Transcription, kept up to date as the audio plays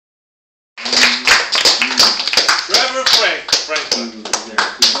Trevor Franklin.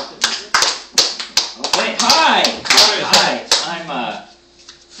 Okay, hi! Hi, I'm,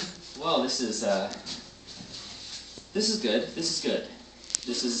 well, this is good. This is good.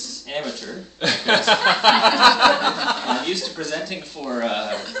 This is amateur. I'm used to presenting for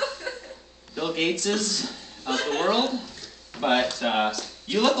Bill Gateses of the world, but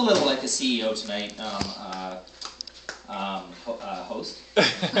you look a little like a CEO tonight, host,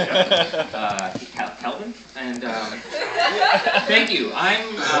 Calvin, and thank you.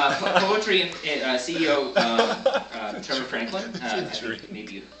 I'm poetry and CEO Trevor Franklin.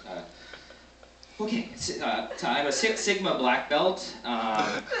 Maybe. Okay, I'm a Six Sigma black belt.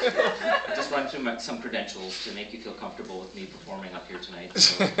 I just run through some credentials to make you feel comfortable with me performing up here tonight.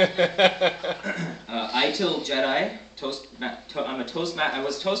 So, ITIL Jedi, I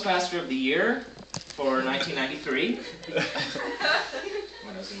was Toastmaster of the Year for 1993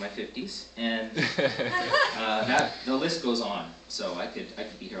 when I was in my 50s, and the list goes on. So I could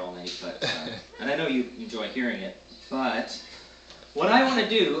be here all night, but and I know you enjoy hearing it, but. What I want to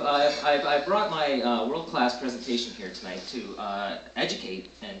do, I brought my world-class presentation here tonight to educate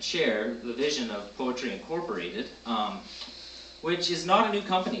and share the vision of Poetry Incorporated, which is not a new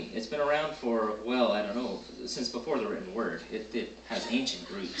company. It's been around for, well, I don't know, since before the written word. It has ancient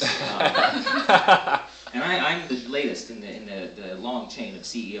roots. And I'm the latest in the long chain of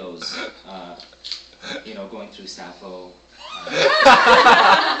CEOs, you know, going through Sappho,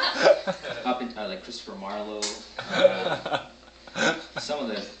 up into like Christopher Marlowe, some of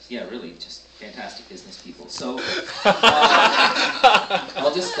the, yeah, really just fantastic business people. So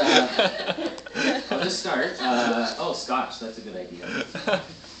I'll just start. Oh, scotch, that's a good idea.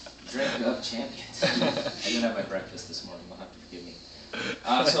 Drink of champions. I didn't have my breakfast this morning. You'll have to forgive me.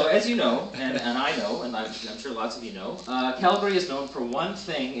 So as you know, and I know, and I'm sure lots of you know, Calgary is known for one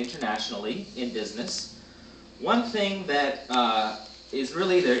thing internationally in business. One thing that is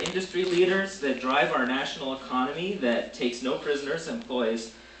really they're industry leaders that drive our national economy, that takes no prisoners,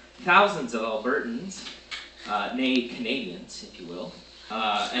 employs thousands of Albertans, nay Canadians, if you will.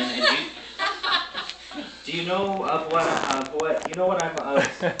 And do you know of what you know what I'm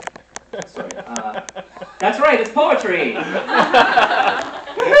sorry. That's right, it's poetry.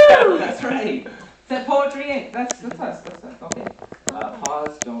 That's right. It's that Poetry Inc. That's us. Okay.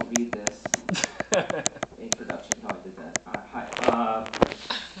 Pause. Don't read this. Introduction. No, I did that. Hi.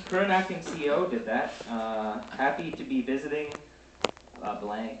 Current acting CEO did that. Happy to be visiting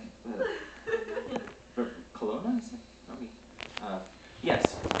blank. Kelowna, is it?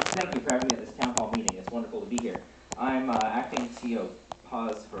 Yes. Thank you for having me at this town hall meeting. It's wonderful to be here. I'm acting CEO.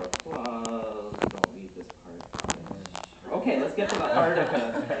 Pause for applause. Don't read this part. Okay, let's get to the heart of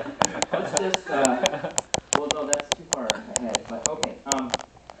the. Let's just. Well, no, that's too far ahead. But okay.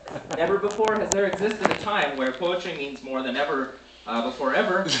 Never before has there existed a time where poetry means more than ever before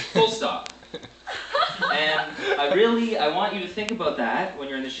ever, full stop. And I want you to think about that when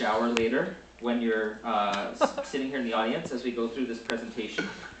you're in the shower later, when you're sitting here in the audience as we go through this presentation.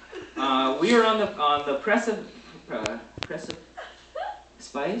 We are on the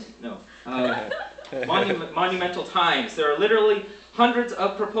monumental times. There are literally hundreds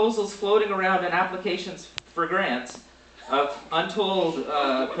of proposals floating around and applications for grants of untold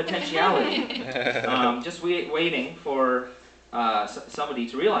potentiality, just waiting for somebody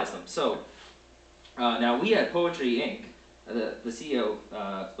to realize them. So now we at Poetry Inc., the CEO,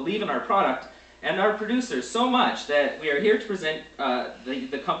 believe in our product and our producers so much that we are here to present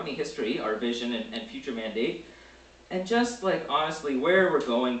the company history, our vision and future mandate, and just like honestly where we're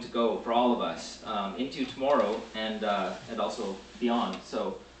going to go for all of us into tomorrow and also beyond.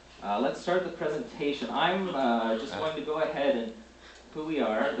 So. Let's start the presentation. I'm just going to go ahead and who we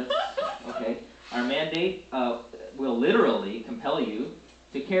are. Okay. Our mandate will literally compel you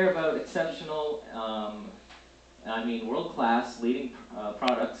to care about exceptional, world-class leading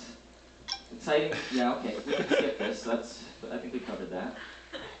products. Exciting. Yeah. Okay. We can skip this. I think we covered that.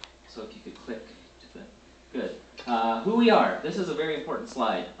 So if you could click to the good. Who we are. This is a very important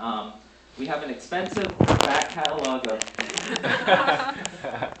slide. We have an extensive back catalog of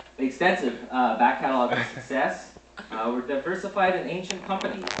success. We're diversified and ancient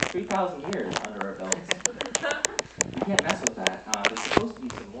company, 3,000 years under our belts. You can't mess with that. There's supposed to be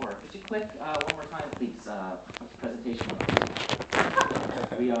some more. Could you click one more time, please? Presentation.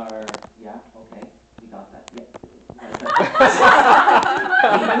 We are, yeah, okay, we got that. Yeah.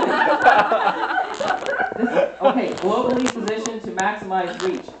 Okay, globally positioned to maximize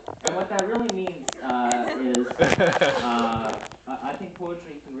reach. And what that really means is I think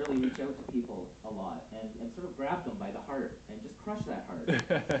poetry can really reach out to people a lot and sort of grab them by the heart and just crush that heart. I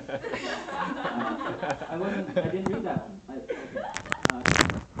didn't read that one. Okay.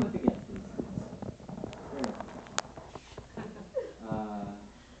 Click again, please. There.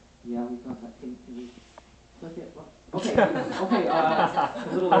 Yeah, we've got that. Can you click it? Okay, okay, a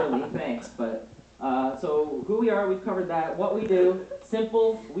little early, thanks, but, so who we are, we've covered that. What we do,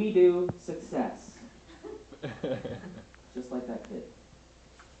 simple, we do, success. Just like that kid.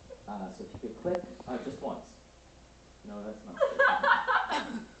 So if you could click, just once. No, that's not.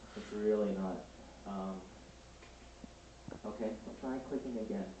 It's really not. Okay, I'll try clicking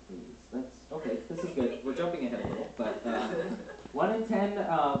again, please. Okay, this is good. We're jumping ahead a little, but 1 in 10,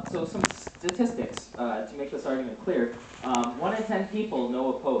 so some statistics to make this argument clear. 1 in 10 people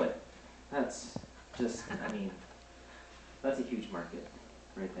know a poet. That's just, I mean, that's a huge market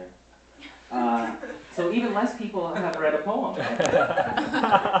right there. So even less people have read a poem.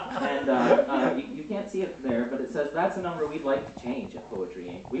 And you can't see it there, but it says that's a number we'd like to change at Poetry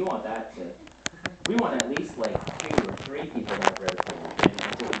Inc. We want that to, we want at least like 2 or 3 people that have read a poem. And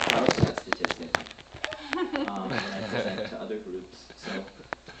so we browse that statistic when I present to other groups. So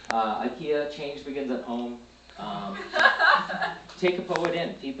IKEA, change begins at home. Take a poet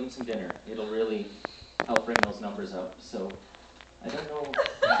in, feed them some dinner. It'll really help bring those numbers up. So I don't know.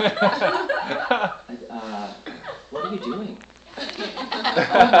 What are you doing?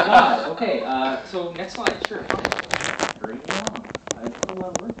 Oh my God. Okay. So next slide. Sure. Hurry along. I put a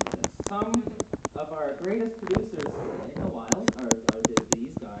lot of work into this. Some of our greatest producers in a while are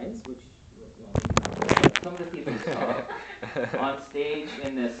these guys, which some of the people you saw on stage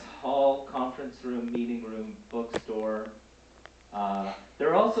in this hall, conference room, meeting room, bookstore. There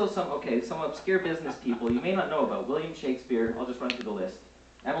are also some obscure business people you may not know about. William Shakespeare, I'll just run through the list.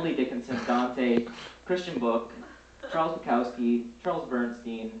 Emily Dickinson, Dante, Christian Book, Charles Bukowski, Charles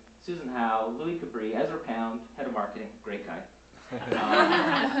Bernstein, Susan Howe, Louis Cabri, Ezra Pound, head of marketing, great guy.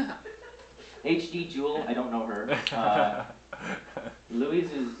 H.D. Jewell, I don't know her.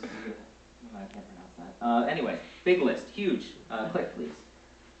 Louise is, I can't pronounce that. Anyway, big list, huge. Click, please.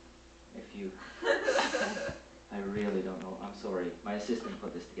 If you... I really don't know. I'm sorry. My assistant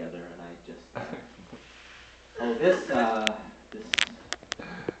put this together, and I just... oh, this... I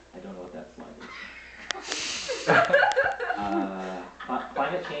don't know what that slide is.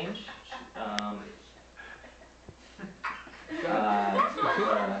 Climate change.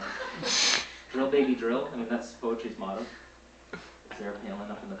 Drill, baby, drill. I mean, that's poetry's motto. Sarah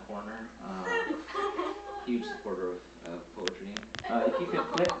Palin up in the corner. Huge supporter of poetry. If you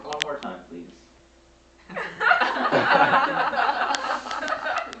could click one more time, please.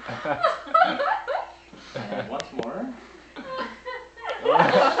 And once more.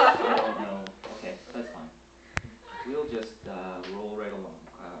 Oh no. Okay, that's fine. We'll just roll right along.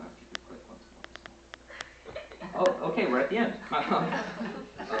 If you could click once more. Oh, okay, we're at the end. Let's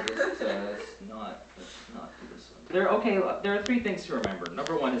not do this one. There are 3 things to remember.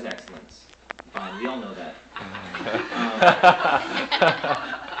 Number 1 is excellence. Fine, we all know that.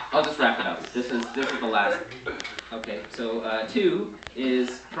 I'll just wrap it up. This is the last. Okay, so 2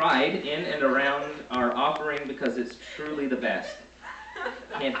 is pride in and around our offering because it's truly the best.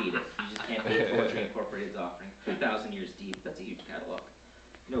 Can't beat it. You just can't beat Poetry Incorporated's offering. 2,000 years deep. That's a huge catalog.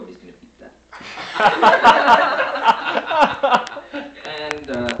 Nobody's going to beat that. And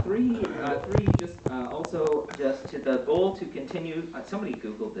 3 just also just to the goal to continue. Somebody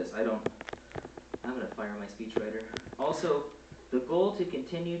Googled this. I'm going to fire my speechwriter. Also, the goal to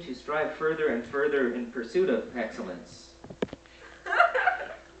continue to strive further and further in pursuit of excellence.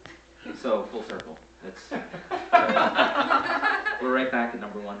 So, full circle. We're right back at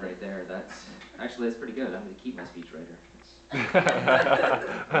number 1 right there. That's pretty good. I'm going to keep my speechwriter. Like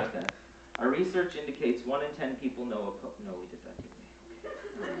that. Our research indicates 1 in 10 people know a no, we did that, didn't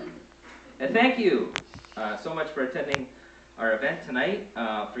we? And thank you so much for attending our event tonight,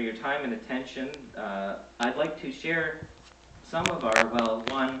 for your time and attention. I'd like to share some of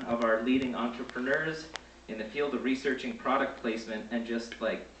one of our leading entrepreneurs in the field of researching product placement and just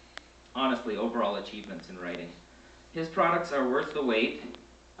honestly, overall achievements in writing. His products are worth the wait.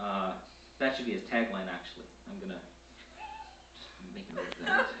 That should be his tagline, actually. I'm going to just make a note of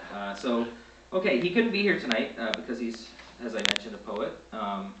that. So, okay, he couldn't be here tonight because he's, as I mentioned, a poet.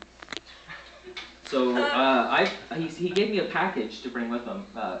 He gave me a package to bring with him,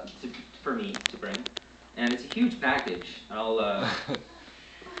 for me to bring. And it's a huge package. I'm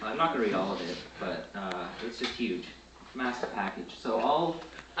not going to read all of it, but it's just huge. Massive package. So I'll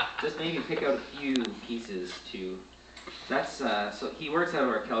just maybe pick out a few pieces to... so he works out of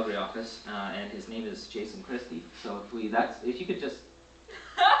our Calgary office, and his name is Jason Christie. So if you could just...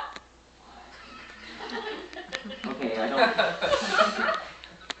 Okay, I don't...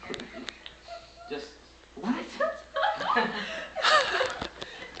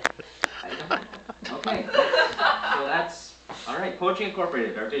 Poetry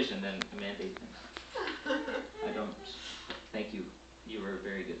Incorporated, our vision and a mandate. I don't. Thank you. You were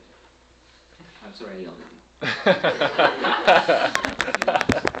very good. I'm sorry I yelled at you.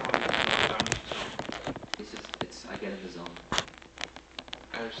 I get in the zone.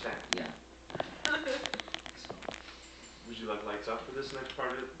 I understand. Yeah. Would you like lights up for this next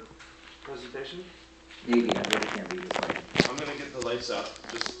part of the presentation? Maybe. I really can't read this one. I'm going to get the lights up.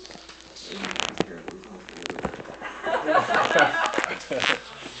 Just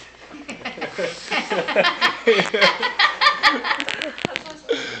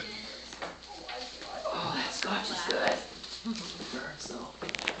oh, that scotch is good. Burns though.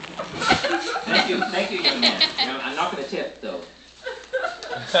 Thank you, young man. I'm not going to tip though.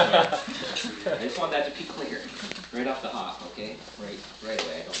 I just want that to be clear, right off the hop, okay? Right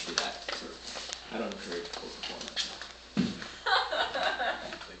away. I don't do that. I don't encourage full performance.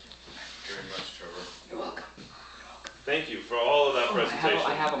 Thank you very much, Trevor. You're welcome. Thank you for all of that presentation.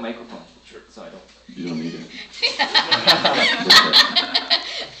 I have a microphone. Sure. So I don't. You don't need it.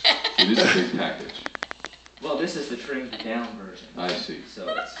 It is a big package. Well, this is the trimmed down version. I see. So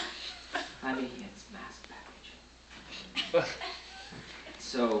it's massive package.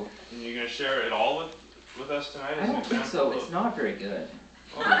 So. And you're going to share it all with us tonight? I don't think so. It's not very good.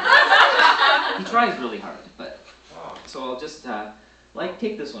 Oh. He tries really hard, but. Oh. So I'll just,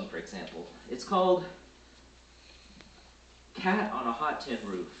 take this one for example. It's called Cat on a Hot Tin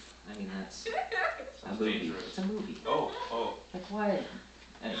Roof. I mean, that's a movie. Dangerous. It's a movie. Oh. Like, why?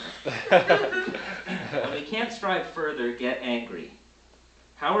 Anyway. When we can't strive further, get angry.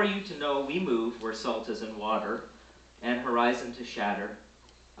 How are you to know we move where salt is in water, and horizon to shatter?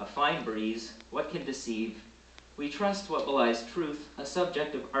 A fine breeze, what can deceive? We trust what belies truth, a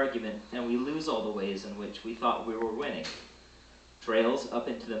subject of argument, and we lose all the ways in which we thought we were winning. Trails up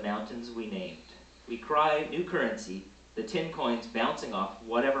into the mountains we named. We cry new currency, the tin coins bouncing off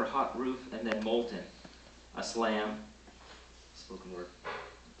whatever hot roof and then molten. A slam, spoken word.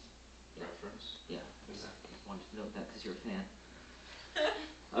 Reference? Yeah, I wanted to note that because you're a fan.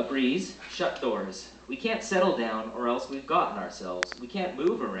 A breeze, shut doors. We can't settle down or else we've gotten ourselves. We can't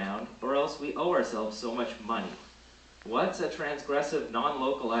move around or else we owe ourselves so much money. What's a transgressive,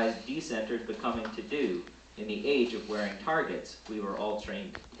 non-localized, decentered becoming to do in the age of wearing targets we were all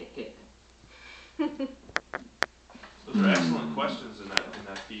trained to hit? Those are excellent questions in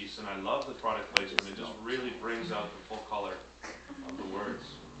that piece, and I love the product placement. It just really brings out the full color of the words.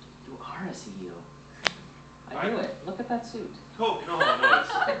 You are a CEO. I knew it. Look at that suit. Oh, no,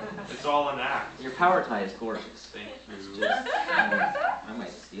 it's all an act. Your power tie is gorgeous. Thank you. I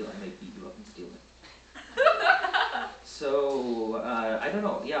might steal it. I might beat you up and steal it. So, I don't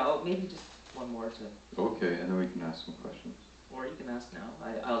know. Yeah, maybe just one more to... Okay, and then we can ask some questions. Or you can ask now.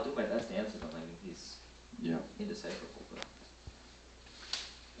 I'll do my best to answer them. I mean, he's indecipherable.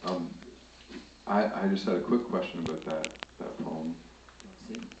 But. I just had a quick question about that poem.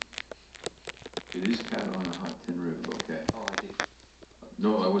 See? It is Cat on a Hot Tin Roof, okay. Oh, I do.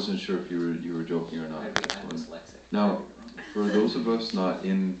 No, I wasn't sure if you were joking or not. I'm dyslexic. Now, for those of us not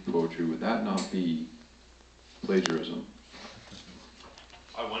in poetry, would that not be plagiarism?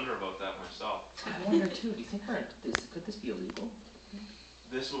 I wonder about that myself. I wonder too. Do you think could this be illegal?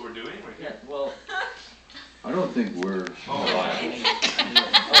 This what we're doing right here? Yeah. Well. I don't think we're. Oh.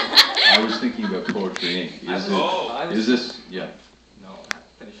 I was thinking about Poetry Inc. Is this? Yeah. No.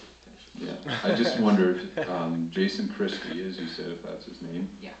 Finish it. Yeah. I just wondered. Jason Christie, as you said, if that's his name.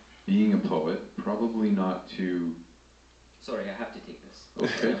 Yeah. Being a poet, probably not too. Sorry, I have to take this.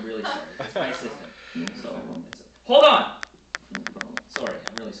 Okay. I'm really sorry. It's my assistant. No So, problem. hold on! No problem. Sorry,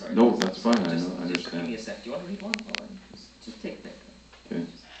 I'm really sorry. No, that's fine. I Just understand. give me a sec. Do you want to read one? Just take a minute. Okay.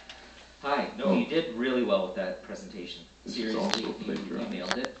 Hi. No, you did really well with that presentation. This is Seriously, also you plagiarized.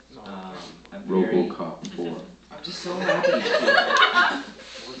 nailed it. I'm RoboCop 4. I'm just so happy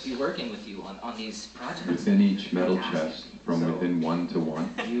to be working with you on these projects. Within each metal chest, from within one to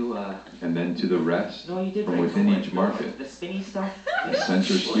one, You, and then to the rest, no, you did from great within homework. each market. The spinny stuff. The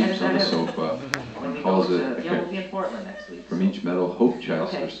center sleeps on the sofa When we and calls go it to, we'll be in Portland next week. from each metal hope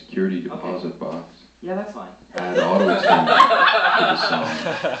chest Okay. or security deposit box. Yeah, that's fine. Add auto-tune to the song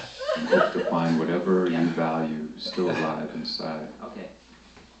and hope to find whatever you value still alive inside. Okay.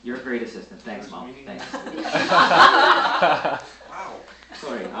 You're a great assistant. Thanks, Mom. Thanks. Wow.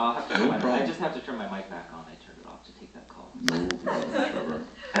 Sorry, I'll have to No I problem. just have to turn my mic back on. I turned it off to take that call. No problem, Trevor.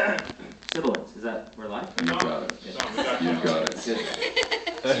 Sibilance, is that, we're live? You got it. No, we got You got it.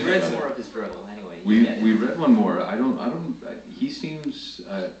 Good. You read some more of his journal anyway. We read one more. He seems.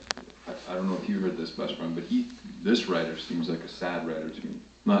 I don't know if you heard this, best friend, but this writer seems like a sad writer to me.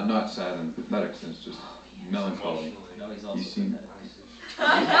 Not sad in a pathetic sense, just melancholy. No, he's also He seemed. pathetic.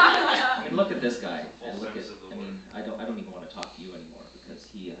 I mean, look at this guy, Full and look at, sense of the I mean, I don't even want to talk to you anymore, because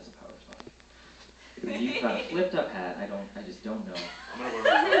he has a power talk. You've got a flipped up hat, I just don't know. I'm gonna wear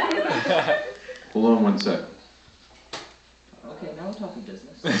my top. Hold on one sec. Okay, now we're talking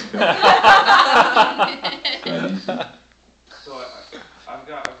business. That easy. So I've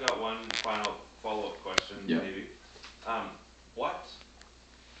got one final follow-up question, Yeah. maybe.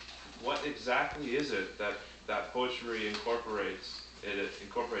 What exactly is it that Poetry Incorporated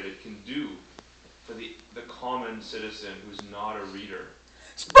can do for the common citizen who's not a reader?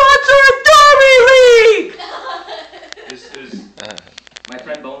 Sponsor Derby League! Is My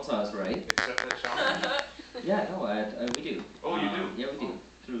friend Bonesaw is right. accept that challenge? Yeah, no, we do. Oh, you do? Yeah, we do.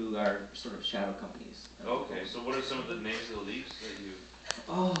 Through our sort of shadow companies. Okay, so what are some of the names of the leagues that you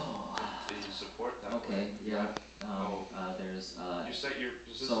support that Okay, way? yeah. You set your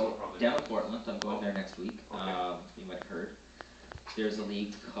position So probably. down in Portland, I'm going there next week. Okay. You might have heard. There's a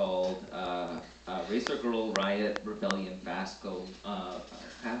league called Racer Girl Riot Rebellion Fast Go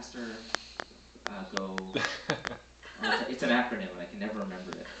Faster Go. It's an acronym and I can never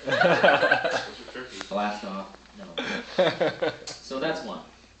remember it. Those are tricky. Blast off. No. So that's one.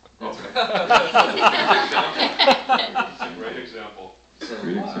 That's Okay. one. It's a great example. Great So,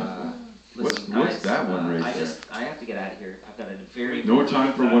 example. listen, What's guys, that one right there? I have to get out of here. I've got a very. No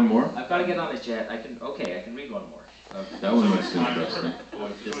time for one more? I've got to get on a jet. I can read one more. That one looks So it's time interesting. for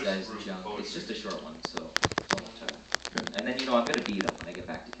This choice guy's group junk. poetry. It's just a short one, so and then I'm gonna beat him when I get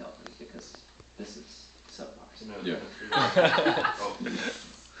back to Calgary because this is subpar. No, Yeah. Oh.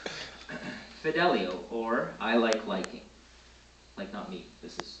 Fidelio, or I like liking. Like not me.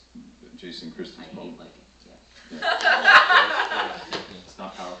 This is Jason Christie's I hate poem. liking. Yeah. It's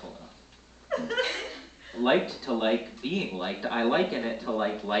not powerful enough. Liked to like being liked. I liken it to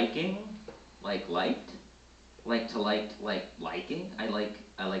like liking, like liked. Like to like liking. I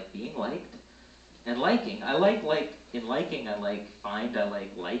like being liked. And liking. I like in liking I like find I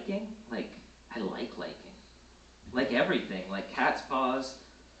like liking. Like I like liking. Like everything. Like cat's paws.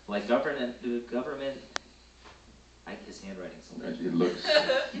 Like government. His handwriting's so legible. It looks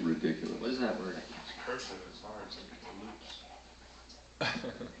ridiculous. What is that word? I can't. Cursive is hard, so it's loops.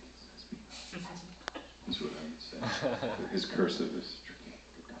 That's what I would say. His cursive is tricky.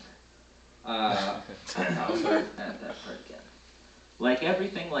 I'll start at that part again. Like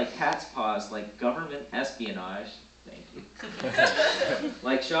everything, like cat's paws, like government espionage. Thank you.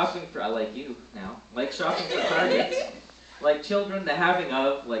 Like shopping for, I like you now. Like shopping for targets. Like children, the having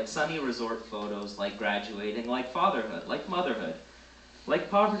of, like sunny resort photos, like graduating, like fatherhood, like motherhood.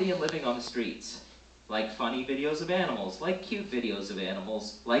 Like poverty and living on the streets. Like funny videos of animals, like cute videos of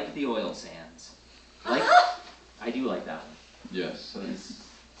animals, like the oil sands. Like, I do like that one. Yes. So it's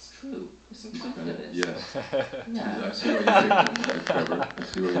true. There's some truth to this. Yes. Yeah. I see why you picked him, Trevor. I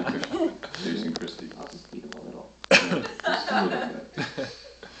see why you picked him. Jason Christie. I'll just beat him a little. Yeah, just a little bit.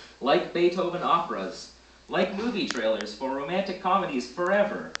 Like Beethoven operas. Like movie trailers for romantic comedies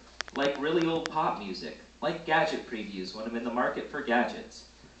forever. Like really old pop music. Like gadget previews when I'm in the market for gadgets.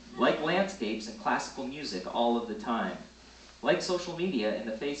 Like landscapes and classical music all of the time. Like social media in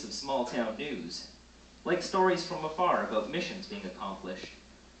the face of small town news. Like stories from afar about missions being accomplished.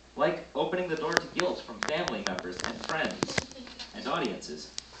 Like opening the door to guilt from family members and friends and audiences.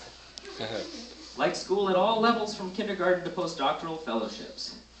 Like school at all levels from kindergarten to postdoctoral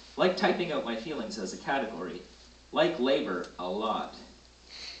fellowships. Like typing out my feelings as a category. Like labor a lot.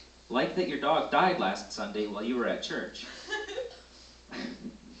 Like that your dog died last Sunday while you were at church.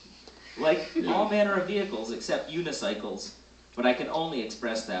 Like all manner of vehicles except unicycles, but I can only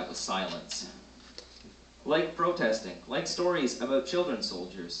express that with silence. Like protesting, like stories about children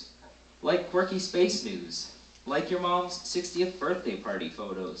soldiers, like quirky space news, like your mom's 60th birthday party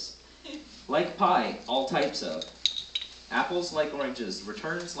photos, like pie, all types of, apples like oranges,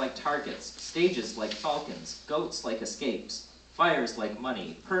 returns like targets, stages like falcons, goats like escapes, fires like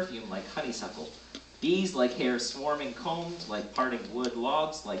money, perfume like honeysuckle, bees like hair swarming combs like parting wood,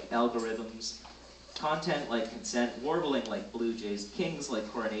 logs like algorithms, content like consent, warbling like blue jays, kings like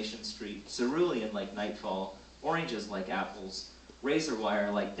Coronation Street, cerulean like nightfall, oranges like apples, razor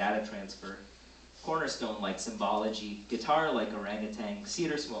wire like data transfer, cornerstone like symbology, guitar like orangutan,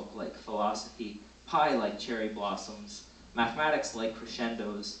 cedar smoke like philosophy, pie like cherry blossoms, mathematics like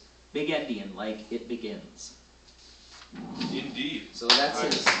crescendos, big endian like it begins. Indeed. So that's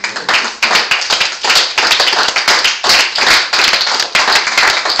his.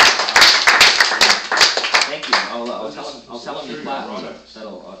 Thank you. I'll tell him you clapped. I'll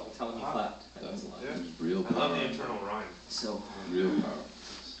tell him you clapped. That was a lot. Yeah. There's real I power. love the internal rhyme. So Real power.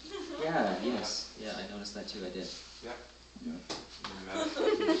 yeah, yes, yeah. I noticed that too. I did. Yeah. Yeah. The metaphor.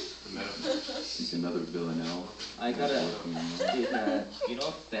 I think another villanelle. I got a, did, you know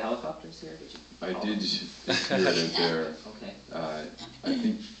if the helicopter's here? Did you? I did hear it out there. Okay. I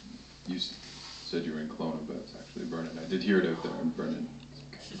think you said you were in Kelowna, but it's actually Vernon. I did hear it out there in Vernon.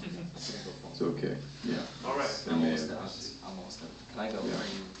 It's okay, yeah. All right. They may Almost have- done. Almost done. Can I go? Yeah. Are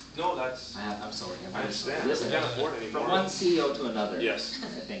you? No, that's, I'm sorry. I understand. Listen, I can't afford it from anymore. one CEO to another. Yes. I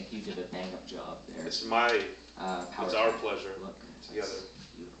think you did a bang-up job there. It's my, Power it's our play. pleasure. Look, Together. that's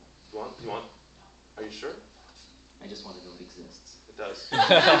beautiful. You want? Are you sure? I just want to know it exists. It does. Thanks,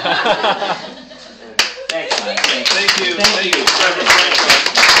 man. Thanks. Thank you, Thank you. Trevor Franklin.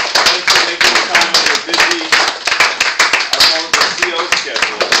 Thanks for making the time on your busy, I call it the CO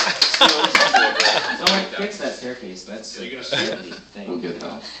schedule. Someone fix that staircase, that's. Are you gonna see it? Thing. We'll get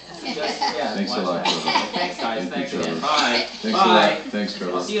that. Yeah, Thanks a watch lot, that. Trevor. Thanks, guys, Thank thanks you, again, Trevor. bye. Thanks a Bye. lot. Thanks,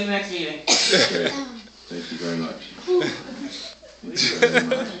 Trevor. I'll see you in the next meeting. Great. Thank you very much. Thank you very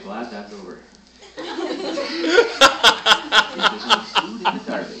much. Glad that's over.